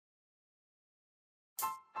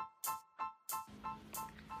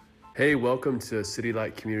Hey, welcome to City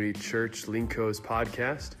Light Community Church Linko's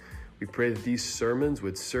podcast. We pray that these sermons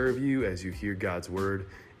would serve you as you hear God's word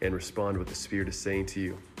and respond what the Spirit is saying to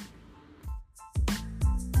you.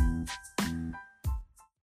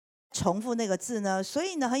 重复那个字呢，所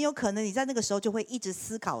以呢，很有可能你在那个时候就会一直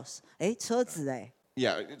思考，车子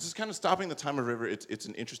Yeah, it's just kind of stopping the time of river. It's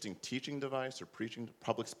an interesting teaching device or preaching,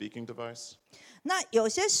 public speaking device. 那有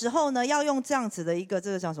些时候呢，要用这样子的一个这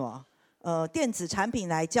个叫什么？电子产品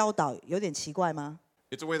来教导，有点奇怪吗？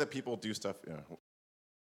 It's a way that people do stuff. Yeah.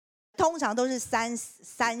 通常都是三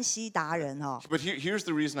C 达人哈。But here's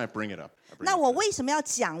the reason I bring it up. 那我为什么要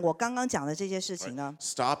讲我刚刚讲的这些事情呢？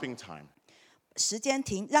 Stopping time.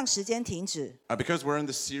 让时间停止。Because we're in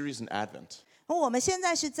the series in Advent. 我们现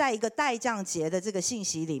在是在一个待降节的这个信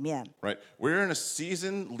息里面。Right, we're in a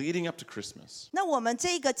season leading up to Christmas. 那我们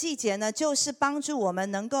这个季节呢，就是帮助我们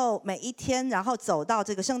能够每一天，然后走到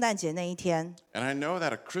这个圣诞节那一天。And I know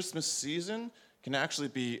that a Christmas season can actually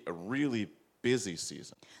be a really busy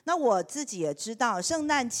season. 那我自己也知道，圣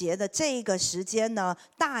诞节的这个时间呢，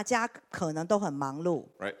大家可能都很忙碌。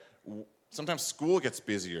Right. Sometimes school gets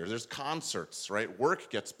busier. There's concerts, right? Work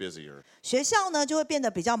gets busier. 学校呢就会变得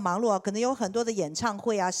比较忙碌啊，可能有很多的演唱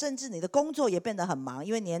会啊，甚至你的工作也变得很忙，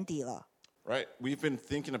因为年底了。Right? We've been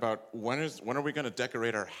thinking about when are we going to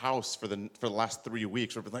decorate our house for the last 3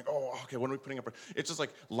 weeks? We've been like, oh, okay, when are we putting up? It's just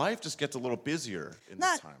like life just gets a little busier in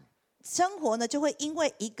this time. 生活呢就会因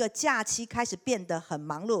为一个假期开始变得很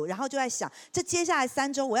忙碌，然后就在想，这接下来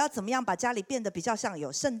3周我要怎么样把家里变得比较像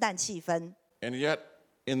有圣诞气氛。 And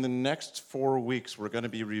yet,In the next 4 weeks, we're going to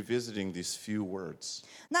be revisiting these few words.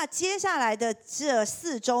 那接下来的这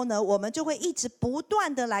4周呢，我们就会一直不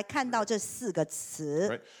断的来看到这4个词。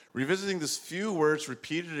Right? Revisiting these few words,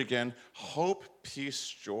 repeated again: hope,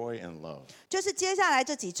 peace, joy, and love. 就是接下来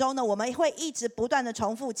这几周呢，我们会一直不断的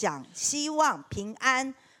重复讲希望、平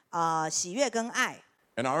安、喜悦跟爱。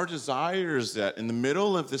And our desire is that in the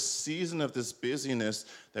middle of this season of this busyness,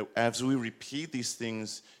 that as we repeat these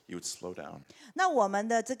things, you would slow down. 那我们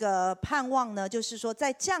的这个盼望呢，就是说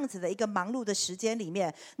在这样子的一个忙碌的时间里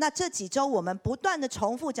面，那这几周我们不断的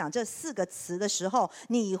重复讲这4个词的时候，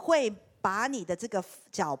你会把你的这个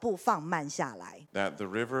脚步放慢下来。 That the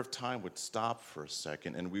river of time would stop for a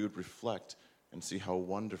second, and we would reflect and see how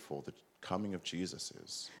wonderful the coming of Jesus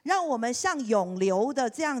is. 让我们像涌流的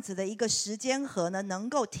这样子的一个时间河呢，能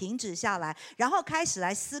够停止下来，然后开始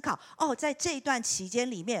来思考，在这一段期间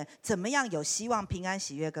里面，怎么样有希望、平安、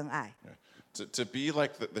喜悦跟爱。To be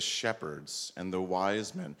like the shepherds and the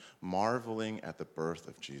wise men, marveling at the birth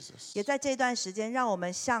of Jesus. 也在这段时间，让我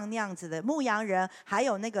们像那样子的牧羊人，还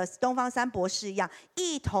有那个东方三博士一样，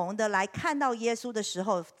一同的来看到耶稣的时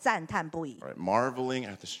候，赞叹不已。Right, marveling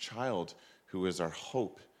at this child who is our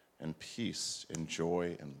hope.And peace and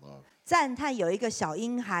joy and love. 赞叹有一个小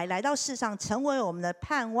婴孩来到世上，成为我们的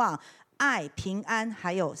盼望、爱、平安，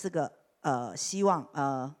还有这个希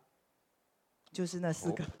望，就是那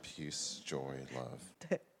4个。Hope, peace, joy, love.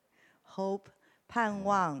 对 ，hope 盼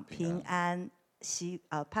望、平安、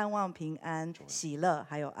盼望、平安、喜乐，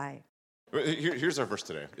还有爱。Here's our verse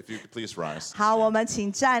today. If you could please rise. 好，我们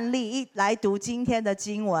请站立，来读今天的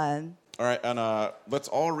经文。All right, and let's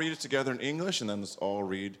all read it together in English, and then let's all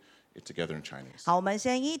read it together in Chinese. 好，我们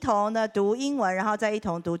先一同的读英文，然后再一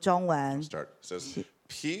同读中文。Start. It says,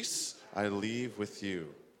 "Peace I leave with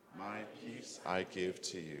you, my peace I give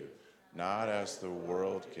to you. Not as the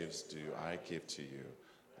world gives do I give to you.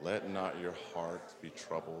 Let not your hearts be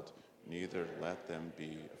troubled, neither let them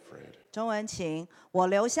be afraid." 中文请，我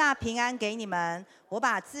留下平安给你们，我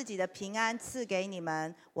把自己的平安赐给你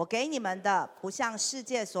们，我给你们的不像世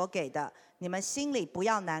界所给的，你们心里不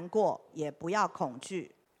要难过，也不要恐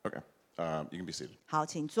惧。Okay, you can be seated. 好，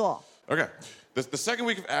请坐。Okay, the second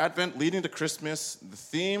week of Advent, leading to Christmas, the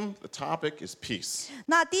theme, the topic is peace.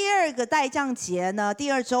 那第2个待降节呢，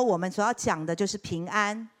第2周我们所要讲的就是平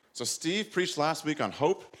安。So Steve preached last week on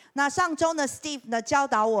hope. 那上周呢 ，Steve 呢教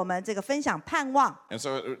导我们这个分享盼望。And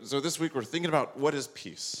so this week we're thinking about what is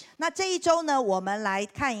peace. 那这一周呢，我们来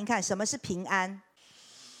看一看什么是平安。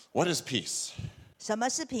What is peace? 什么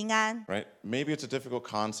是平安？ Right? Maybe it's a difficult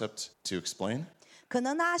concept to explain. 可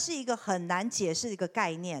能它是一个很难解释的一个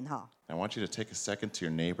概念哈。I want you to take a second to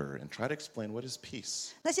your neighbor and try to explain what is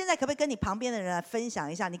peace. 那现在可不可以跟你旁边的人来分享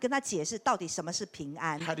一下，你跟他解释到底什么是平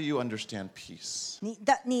安？ How do you understand peace?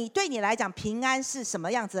 你对你来讲，平安是什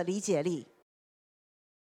么样子的理解力？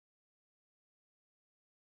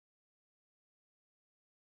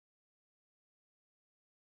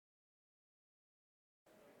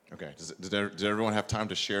 Okay, does everyone have time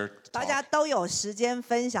to share? To 大家 talk? 都有时间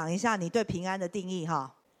分享一下你对平安的定义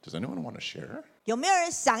哈？ Does anyone want to share? 有没有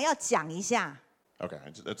人想要讲一下？ Okay,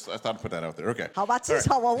 I thought I'd put that out there. Okay. 好吧，至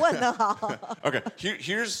少我问了哈。Okay,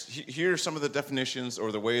 here's some of the definitions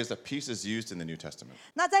or the ways that peace is used in the New Testament.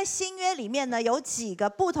 那在新约里面呢，有几个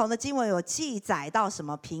不同的经文有记载到什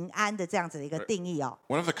么平安的这样子的一个定义哦。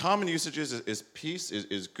One of the common usages is peace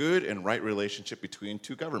is good and right relationship between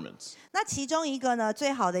two governments. 那其中一个呢，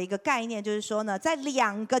最好的一个概念就是说呢，在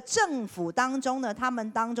两个政府当中呢，他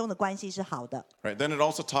们当中的关系是好的。Right. Then it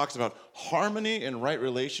also talks about harmony and right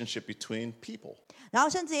relationship between people. 然后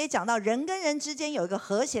甚至也讲到人跟人之间有一个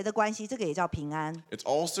和谐的关系，这个也叫平安。It's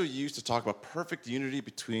also used to talk about perfect unity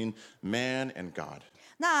between man and God.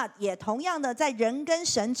 那也同样的，在人跟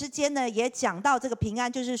神之间呢，也讲到这个平安，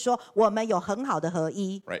就是说我们有很好的合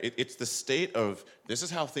一。Right. It's the state of this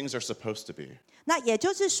is how things are supposed to be. 那也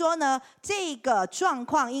就是说呢，这个状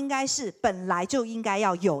况应该是本来就应该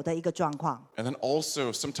要有的一个状况。And then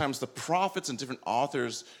also sometimes the prophets and different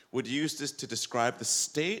authors would use this to describe the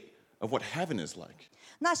state of what heaven is like.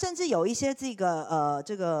 那甚至有一些这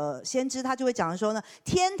个先知他就会讲说呢，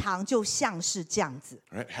天堂就像是这样子。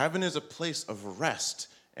Right? Heaven is a place of rest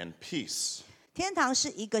and peace. 天堂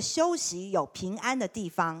是一个休息有平安的地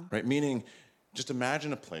方。Right? Meaning, just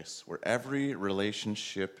imagine a place where every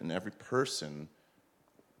relationship and every person,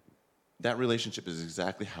 that relationship is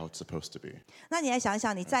exactly how it's supposed to be. 那你来想一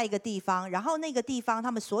想，你在一个地方，然后那个地方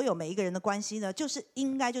他们所有每一个人的关系呢，就是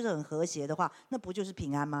应该就是很和谐的话，那不就是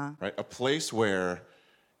平安吗？ Right? A place where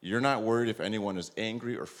you're not worried if anyone is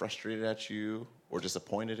angry or frustrated at you or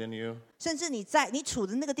disappointed in you. 甚至你处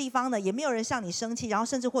的那个地方呢，也没有人向你生气，然后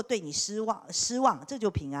甚至或对你失望，这就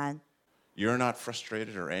平安。You're not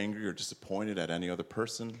frustrated or angry or disappointed at any other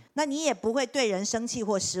person. 那你也不会对人生气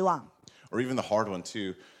或失望。 Or even the hard one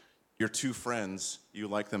too. Your two friends, you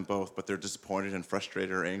like them both, but they're disappointed and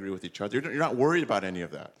frustrated or angry with each other. You're not worried about any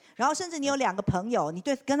of that. 然后甚至你有两个朋友，你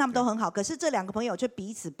跟他们都很好，可是这两个朋友却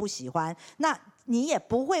彼此不喜欢，那你也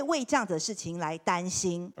不会为这样子的事情来担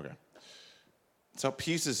心。 Okay. So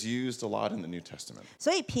peace is used a lot in the New Testament.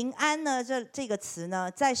 所以平安呢，这个词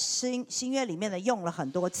呢，在新约里面呢用了很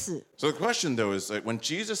多次。 So the question though is like, when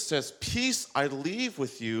Jesus says, "Peace I leave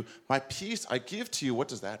with you, my peace I give to you,"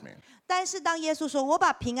 what does that mean? 但是当耶稣说我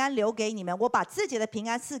把平安留给你们，我把自己的平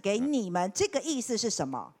安赐给你们，这个意思是什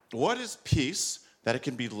么？ What is peace that it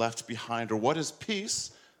can be left behind, or what is peace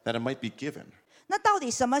that it might be given? 那到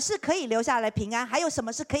底什么是可以留下来平安，还有什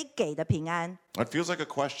么是可以给的平安？ It feels like a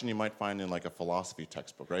question you might find in like a philosophy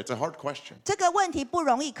textbook, right? It's a hard question. 这个问题不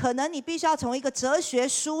容易，可能你必须要从一个哲学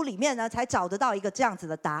书里面呢，才找得到一个这样子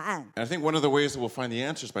的答案。 And I think one of the ways that we'll find the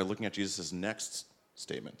answers by looking at Jesus' next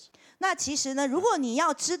statement. 那其实呢，如果你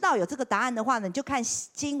要知道有这个答案的话呢，你就看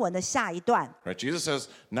经文的下一段。 Right? Jesus says,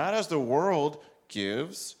 "Not as the world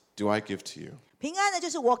gives, do I give to you." 平安呢，就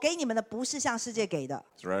是我给你们的，不是像世界给的。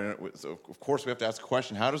 So, right? So of course, we have to ask a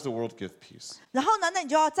question: How does the world give peace? 然后呢，那你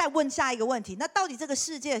就要再问下一个问题：那到底这个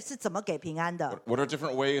世界是怎么给平安的？ What are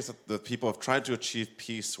different ways that the people have tried to achieve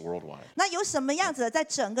peace worldwide? 那有什么样子的，在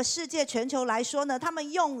整个世界全球来说呢？他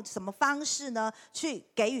们用什么方式呢，去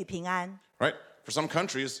给予平安？ Right? For some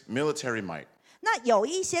countries, military might. 那有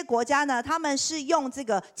一些国家呢，他们是用这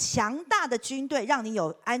个强大的军队，让你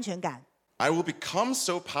有安全感。 I will become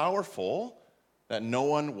so powerful that no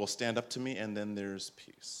one will stand up to me, and then there's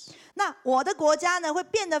peace. 那我的国家呢，会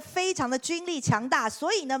变得非常的军力强大，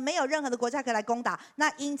所以呢，没有任何的国家可以来攻打。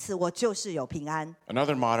那因此，我就是有平安。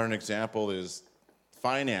 Another modern example is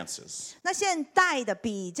finances. 那现代的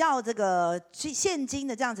比较这个现今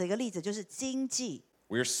的这样子一个例子，就是经济。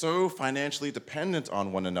 We are so financially dependent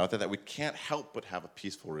on one another that we can't help but have a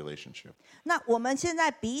peaceful relationship. 那我们现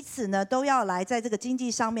在彼此呢，都要来在这个经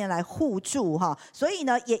济上面来互助哈，所以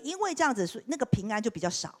呢，也因为这样子，那个平安就比较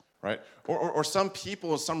少。 Right? Or some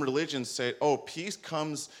people, some religions say, oh, peace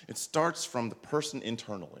comes, it starts from the person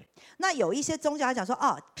internally. 那有一些宗教他讲说，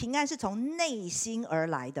哦，平安是从内心而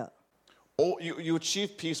来的。 Oh, you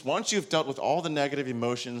achieve peace once you've dealt with all the negative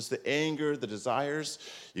emotions, the anger, the desires,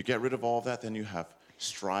 you get rid of all of that, then you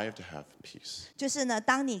strive to have peace. 就是呢，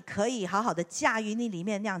当你可以好好的驾驭你里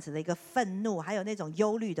面那样子的一个愤怒，还有那种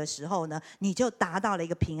忧虑的时候呢，你就达到了一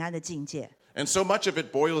个平安的境界。 And so much of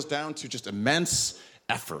it boils down to just immense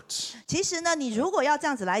effort. 其实呢，你如果要这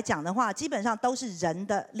样子来讲的话，基本上都是人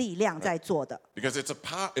的力量在做的。 Because it's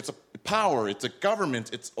a power, it's a government,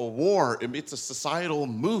 it's a war, it's a societal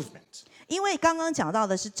movement. 因为刚刚讲到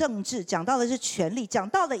的是政治，讲到的是权力，讲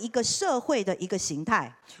到了一个社会的一个形态。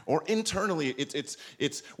 Or internally,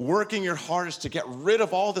 it's working your hardest to get rid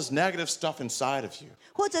of all this negative stuff inside of you.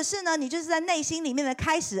 或者是呢，你就是在内心里面呢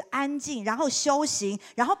开始安静，然后修行，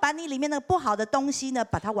然后把你里面那个不好的东西呢，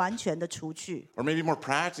把它完全的除去。 Or maybe more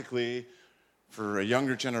practically, For a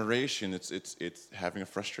younger generation, it's having a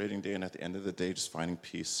frustrating day, and at the end of the day, just finding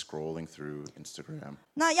peace scrolling through Instagram.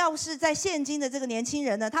 那要是在现今的这个年轻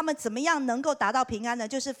人呢，他们怎么样能够达到平安呢？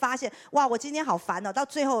就是发现，哇，我今天好烦哦，到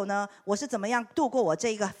最后呢，我是怎么样度过我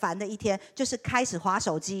这一个烦的一天？就是开始滑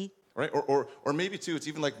手机。Right? Or maybe too, it's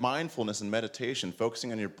even like mindfulness and meditation,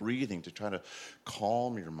 focusing on your breathing to try to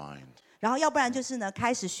calm your mind. 然后要不然就是呢，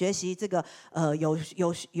开始学习这个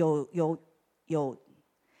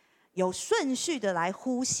有顺序的来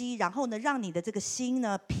呼吸，然后呢，让你的这个心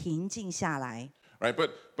呢平静下来。Right?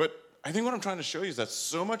 But I think what I'm trying to show you is that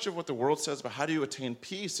so much of what the world says about how do you attain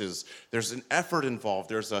peace is there's an effort involved,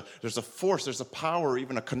 there's a force, there's a power,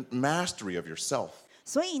 even a mastery of yourself.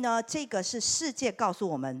 所以呢，这个是世界告诉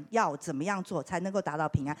我们要怎么样做才能够达到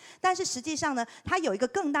平安，但是实际上呢，它有一个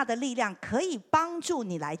更大的力量可以帮助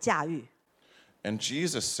你来驾驭。And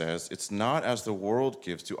Jesus says, it's not as the world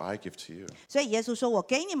gives, do I give to you. 所以耶稣说，我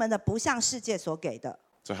给你们的不像世界所给的。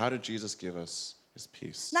So how did Jesus give us his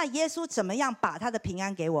peace? 那耶稣怎么样把他的平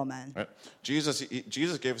安给我们？ Right? Jesus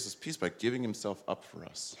gave us his peace by giving himself up for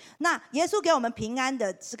us. 那耶稣给我们平安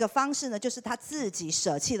的这个方式呢，就是他自己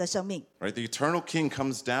舍弃了生命。Right? The eternal king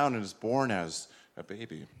comes down and is born as a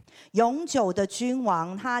baby. 永久的君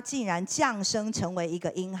王，他竟然降生成为一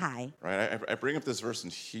个婴孩。Right? I bring up this verse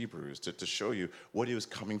in Hebrews to show you what he was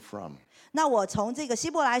coming from. 那我从这个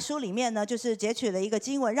希伯来书里面呢，就是截取了一个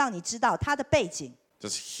经文，让你知道他的背景。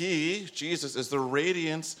Says he, Jesus, is the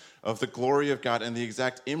radiance of the glory of God and the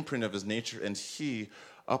exact imprint of his nature, and he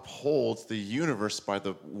upholds the universe by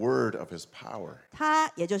the word of his power. 他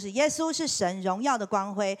也就是耶稣，是神荣耀的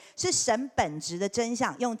光辉，是神本质的真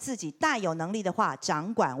相，用自己大有能力的话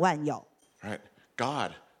掌管万有。Right?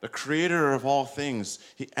 God, the creator of all things,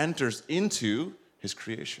 he enters into his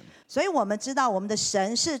creation. 所以我们知道，我们的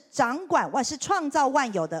神是掌管万，是创造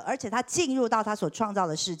万有的，而且他进入到他所创造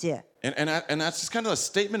的世界。And that's just kind of a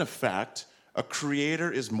statement of fact. A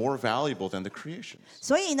creator is more valuable than the creation.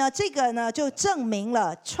 所以呢，这个呢就证明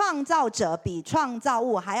了创造者比创造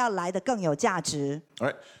物还要来得更有价值。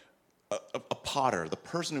Right? A potter, the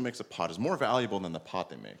person who makes a pot, is more valuable than the pot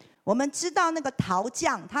they make. 我们知道那个陶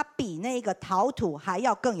匠，他比那个陶土还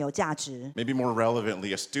要更有价值。Maybe more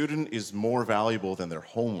relevantly, a student is more valuable than their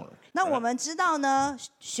homework. 那我们知道呢，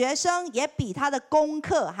学生也比他的功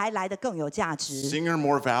课还来得更有价值。Singer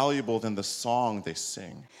more valuable than the song they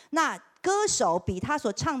sing. 那歌手比他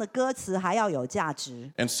所唱的歌词还要有价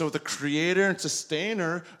值。 And so the creator and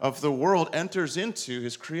sustainer of the world enters into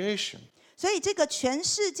his creation. 所以这个全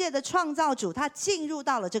世界的创造主，他进入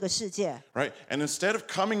到了这个世界。 Right? And instead of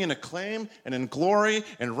coming in acclaim and in glory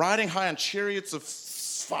and riding high on chariots of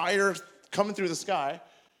fire coming through the sky,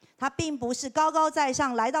 他并不是高高在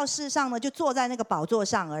上，来到世上呢就坐在那个宝座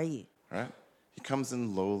上而已。 right? He comes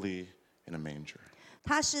in lowly in a manger.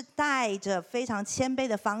 他是带着非常谦卑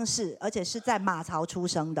的方式，而且是在马槽出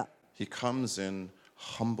生的。 He comes in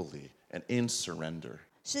humbly and in surrender.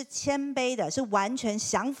 是谦卑的，是完全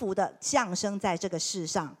降服的降生在这个世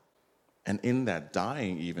上。 And in that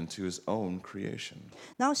dying even to his own creation.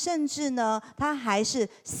 然后甚至呢，他还是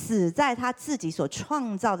死在他自己所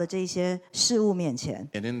创造的这些事物面前。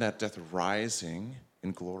 And in that death rising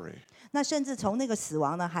in glory. 那甚至从那个死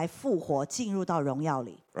亡呢，还复活，进入到荣耀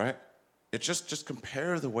里。 Right? It just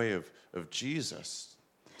compare the way of Jesus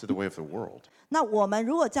to the way of the world. 那我们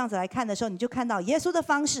如果这样子来看的时候，你就看到耶稣的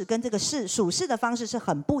方式跟这个属世的方式是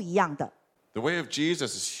很不一样的。 The way of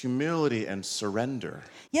Jesus is humility and surrender.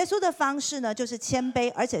 耶稣的方式呢，就是谦卑，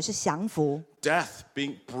而且是降服。 Death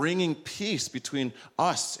bringing peace between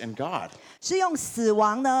us and God. 是用死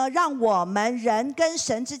亡呢，让我们人跟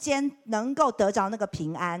神之间能够得着那个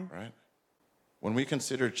平安。 Right? When we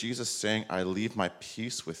consider Jesus saying, I leave my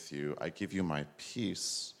peace with you, I give you my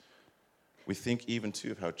peace, we think even too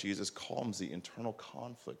of how Jesus calms the internal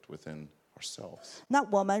conflict within ourselves. 那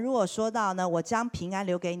我们如果说到呢，我将平安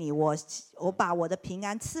留给你，我把我的平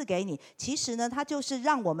安赐给你，其实呢，它就是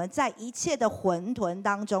让我们在一切的混沌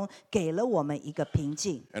当中，给了我们一个平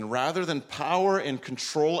静。 And rather than power and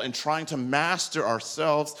control and trying to master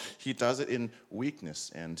ourselves, he does it in weakness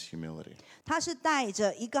and humility. 他是带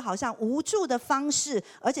着一个好像无助的方式，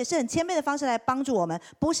而且是很谦卑的方式来帮助我们，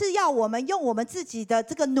不是要我们用我们自己的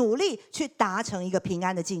这个努力去达成一个平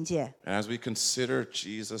安的境界。 And as we consider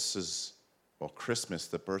Christmas,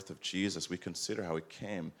 the birth of Jesus, we consider how he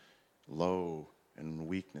came low in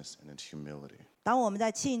weakness and in humility. 当我们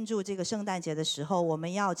在庆祝这个圣诞节的时候，我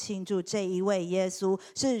们要庆祝这一位耶稣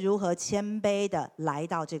是如何谦卑的来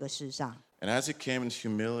到这个世上。 And as he came in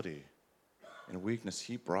humility and weakness,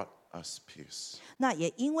 he brought us peace. 那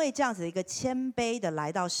也因为这样子一个谦卑的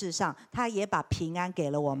来到世上，他也把平安给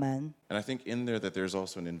了我们。And I think in there that there's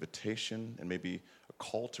also an invitation and maybe a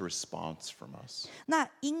call to response from us. 那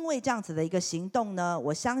因为这样子的一个行动呢，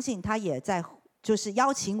我相信他也在就是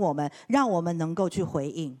邀请我们，让我们能够去回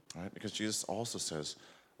应。Right? Because Jesus also says,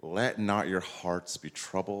 "Let not your hearts be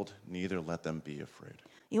troubled, neither let them be afraid."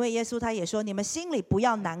 因为耶稣他也说，你们心里不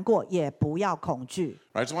要难过，也不要恐惧。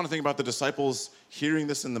I just want to think about the disciples hearing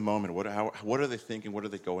this in the moment. What are they thinking? What are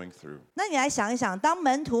they going through? 那你来想一想，当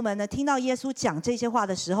门徒们呢听到耶稣讲这些话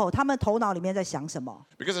的时候，他们头脑里面在想什么？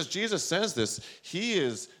 Because as Jesus says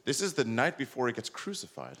this is the night before he gets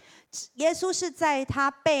crucified. 耶稣是在他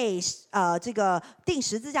被这个钉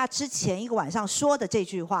十字架之前一个晚上说的这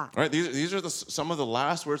句话。Right? These are some of the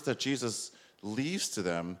last words that Jesus leaves to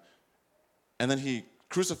them, and then he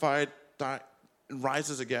crucified, died, and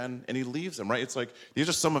rises again, and he leaves them. Right? It's like these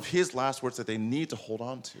are some of his last words that they need to hold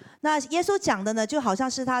on to. 那耶稣讲的呢，就好像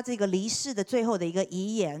是他这个离世的最后的一个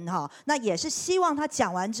遗言哈。那也是希望他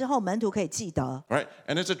讲完之后，门徒可以记得。Right?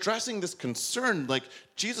 And it's addressing this concern, like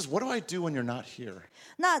Jesus, what do I do when you're not here?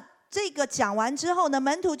 那这个讲完之后呢，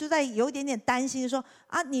门徒就在有一点点担心，说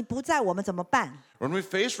啊，你不在，我们怎么办？ When we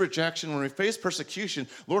face rejection, when we face persecution,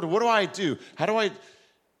 Lord, what do I do? How do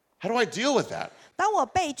I deal with that? 当我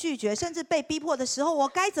被拒绝，甚至被逼迫的时候，我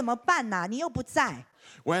该怎么办呢？你又不在。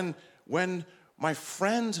When my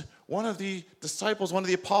friend, one of the disciples, one of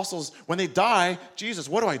the apostles, when they die, Jesus,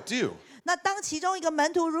 what do I do? 那当其中一个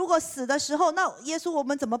门徒如果死的时候，那耶稣我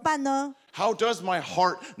们怎么办呢？ How does my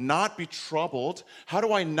heart not be troubled? How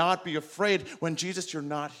do I not be afraid when Jesus, you're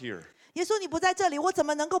not here? 耶稣你不在这里，我怎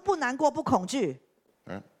么能够不难过、不恐惧？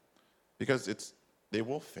 Right? Because they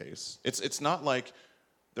will face. It's not like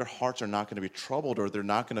their hearts are not going to be troubled or they're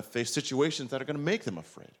not going to face situations that are going to make them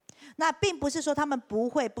afraid. 那并不是说他们不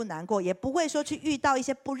会不难过，也不会说去遇到一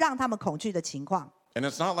些不让他们恐惧的情况。 And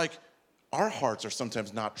it's not like our hearts are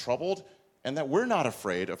sometimes not troubled and that we're not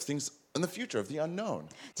afraid of things in the future, of the unknown.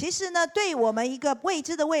 其实呢，对我们一个未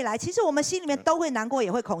知的未来，其实我们心里面都会难过，也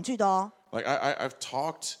会恐惧的哦。 Like I've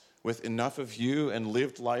talked with enough of you and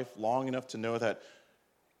lived life long enough to know that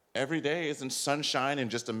every day isn't sunshine and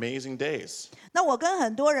just amazing days. 那我跟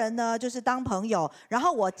很多人呢，就是当朋友，然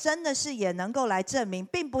后我真的是也能够来证明，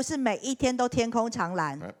并不是每一天都天空常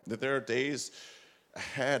蓝。 Right? That there are days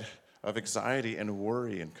ahead of anxiety and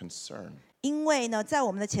worry and concern. 因为呢，在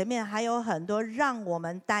我们的前面还有很多让我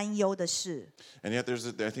们担忧的事。 And yet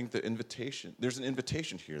I think there's an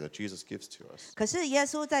invitation here that Jesus gives to us. 可是耶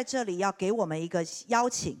稣在这里要给我们一个邀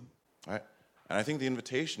请。 Right? And I think the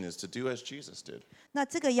invitation is to do as Jesus did. 那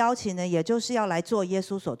这个邀请呢，也就是要来做耶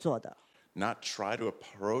稣所做的。 Not try to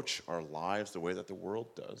approach our lives the way that the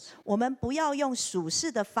world does. 我们不要用属世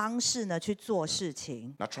的方式呢去做事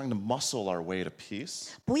情， Not trying to muscle our way to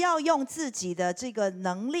peace. 不要用自己的这个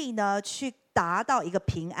能力呢去达到一个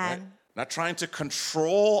平安。 Right? Not trying to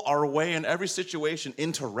control our way in every situation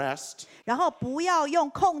into rest. 然后不要用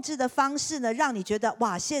控制的方式呢，让你觉得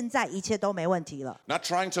哇，现在一切都没问题了。 Not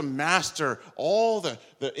trying to master all the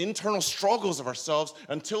internal struggles of ourselves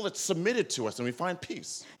until it's submitted to us and we find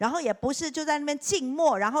peace. 然后也不是就在那边静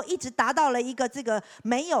默，然后一直达到了一个这个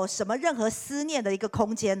没有什么任何思念的一个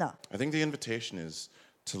空间了。 I think the invitation is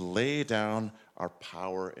to lay down our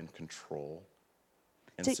power and control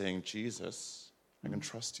and saying, Jesus, I can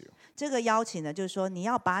trust you. 这个邀请呢，就是说你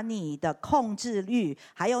要把你的控制欲，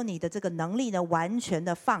还有你的这个能力呢，完全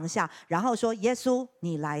的放下，然后说耶稣，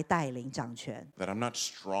你来带领掌权。 That I'm not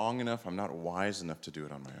strong enough, I'm not wise enough to do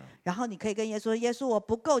it on my own. 然后你可以跟耶稣说，耶稣，我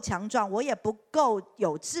不够强壮，我也不够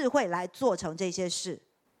有智慧来做成这些事。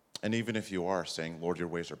 And even if you are saying, Lord, your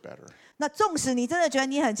ways are better. 那纵使你真的觉得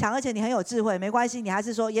你很强，而且你很有智慧，没关系，你还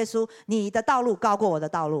是说耶稣，你的道路高过我的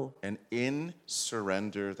道路。 And in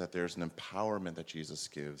surrender, that there's an empowerment that Jesus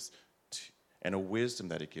gives and a wisdom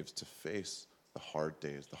that he gives to face the hard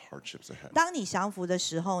days, the hardships ahead. 当你降服的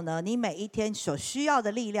时候呢，你每一天所需要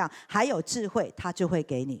的力量还有智慧，他就会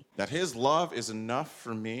给你。 That his love is enough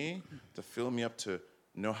for me to fill me up to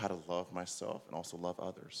know how to love myself and also love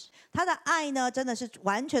others. 他的爱呢，真的是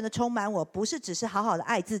完全的充满我，不是只是好好的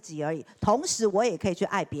爱自己而已，同时我也可以去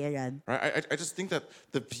爱别人。 Right? I just think that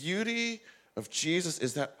the beauty of Jesus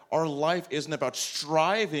is that our life isn't about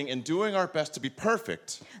striving and doing our best to be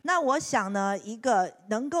perfect. 那我想呢，一个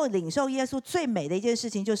能够领受耶稣最美的一件事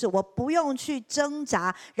情，就是我不用去挣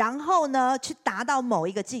扎，然后呢，去达到某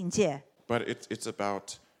一个境界。 But it's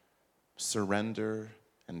about surrender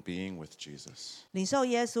and being with Jesus. 领受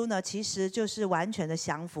耶稣呢，其实就是完全的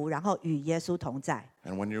降服，然后与耶稣同在。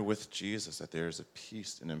And when you're with Jesus, that there is a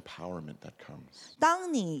peace and empowerment that comes.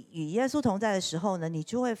 当你与耶稣同在的时候呢，你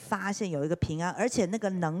就会发现有一个平安，而且那个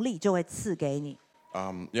能力就会赐给你。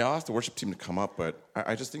Yeah, I'll ask the worship team to come up, but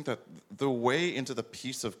I just think that the way into the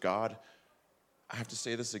peace of God, I have to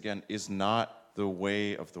say this again, is not the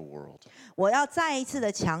way of the world. 我要再一次的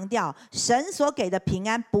强调，神所给的平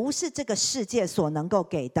安不是这个世界所能够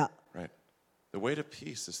给的。Right. The way to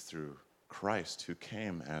peace is through Christ who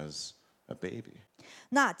came as a baby.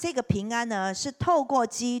 那这个平安呢，是透过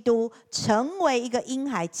基督成为一个婴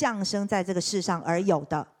孩降生在这个世上而有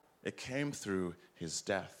的。 It came through his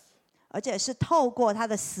death. 而且是透过他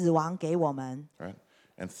的死亡给我们。 Right?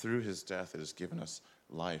 And through his death, it has given us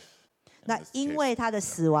life. 那因为他的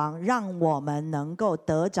死亡，让我们能够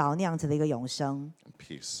得着那样子的一个永生，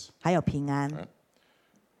 Peace. 还有平安。 Right?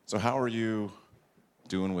 So how are you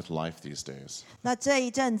doing with life these days? 那这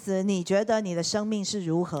一阵子，你觉得你的生命是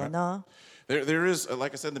如何呢？ There is,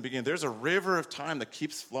 like I said in the beginning, there's a river of time that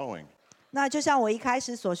keeps flowing. 那就像我一开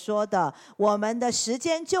始所说的，我们的时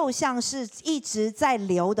间就像是一直在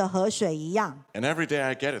流的河水一样。 And every day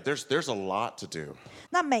I get it. There's a lot to do.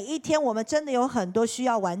 那每一天我们真的有很多需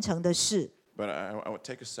要完成的事。 But I would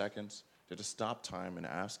take a second to just stop time and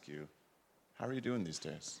ask you, how are you doing these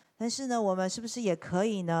days? 但是呢，我们是不是也可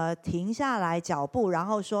以呢停下来脚步，然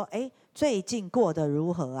后说，哎，最近过得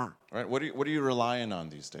如何啊？ Right? What are you relying on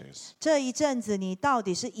these days? 这一阵子你到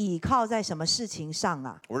底是倚靠在什么事情上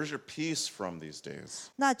啊？ Where's your peace from these days?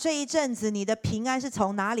 那这一阵子你的平安是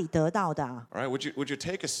从哪里得到的啊？ All right? Would you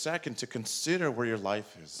take a second to consider where your life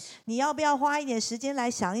is? 你要不要花一点时间来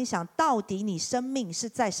想一想，到底你生命是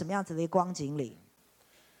在什么样子的一个光景里？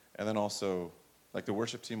 And then also, like the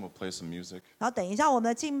worship team will play some music. 然后等一下，我们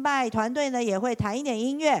的敬拜团队呢也会弹一点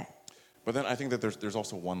音乐。 But then I think that there's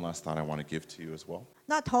also one last thought I want to give to you as well.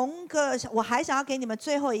 那我还想要给你们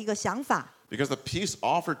最后一个想法。 Because the peace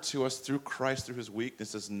offered to us through Christ, through his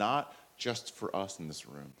weakness, is not just for us in this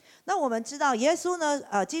room. 那我们知道，耶稣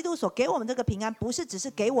呢，基督所给我们这个平安，不是只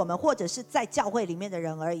是给我们，或者是在教会里面的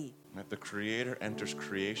人而已。 That the Creator enters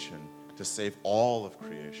creation to save all of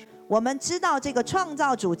creation. 我们知道，这个创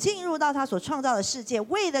造主进入到他所创造的世界，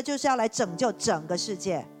为的就是要来拯救整个世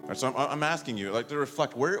界。 Right, so I'm asking you, like, to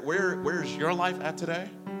reflect, where's your life at today?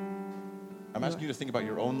 I'm asking you to think about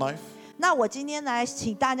your own life. 那我今天来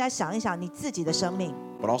请大家想一想你自己的生命。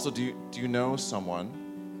 But also, do you know someone,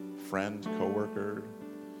 friend, coworker?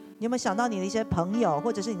 你有没有想到你的一些朋友，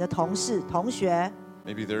或者是你的同事、同学？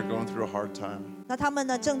 Maybe they're going through a hard time. 那他们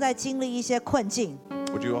呢正在经历一些困境，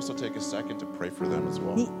 Would you also take a second to pray for them as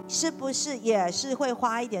well? 你是不是也是会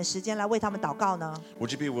花一点时间来为他们祷告呢？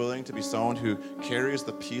 Would you be willing to be someone who carries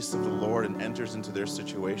the peace of the Lord and enters into their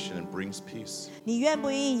situation and brings peace? 你愿不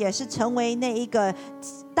愿意也是成为那一个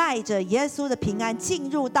带着耶稣的平安进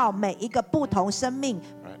入到每一个不同生命、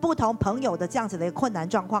不同朋友的这样子的一个困难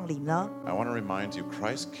状况里呢？ I want to remind you,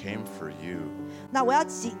 Christ came for you. 那我要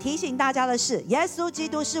提醒大家的是，耶稣基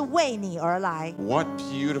督是为你而来。 What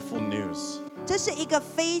beautiful news! 这是一个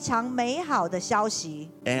非常美好的消息。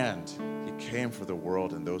 And he came for the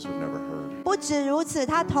world and those who've never heard. 不止如此，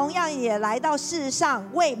他同样也来到世上，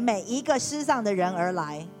为每一个世上的人而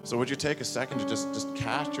来。 So would you take a second to just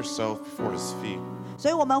cast yourself before his feet? 所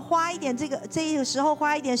以我们花一点这个时候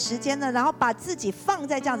花一点时间呢，然后把自己放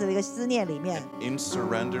在这样子的一个思念里面， In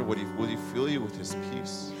surrender, will he fill you with his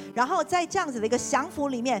peace? 然后在这样子的一个降服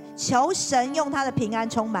里面，求神用他的平安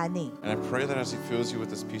充满你。 And I pray that as he fills you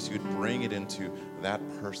with his peace, you'd bring it into that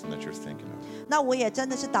person that you're thinking of. 那我也真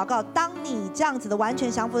的是祷告，当你这样子的完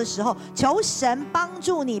全降服的时候，求神帮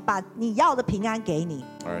助你，把你要的平安给你。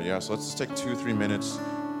 All right, yeah, so let's just take 2-3 minutes,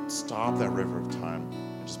 stop that river of time,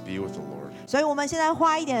 and just be with the Lord. 所以我们现在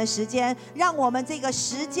花一点的时间，让我们这个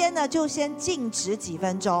时间呢，就先静止几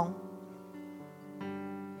分钟。